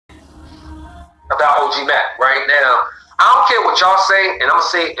about OG Mac right now. I don't care what y'all say, and I'm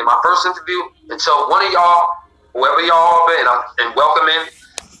gonna say it in my first interview until one of y'all, whoever y'all are, and welcome in,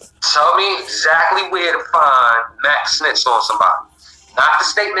 tell me exactly where to find Mac snitched on somebody. Not the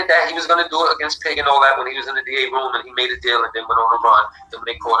statement that he was going to do it against Pig and all that when he was in the DA room and he made a deal and then went on the run. Then when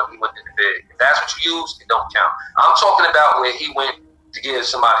they caught him, he went to the big. If that's what you use, it don't count. I'm talking about where he went to give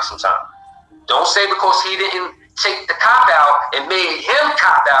somebody some time. Don't say because he didn't take the cop out and made him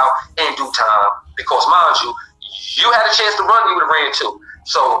cop out in due time. Because, mind you, you had a chance to run, you would have ran too.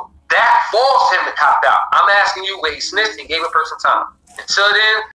 So that forced him to cop out. I'm asking you where he snitched and gave a person time. Until then,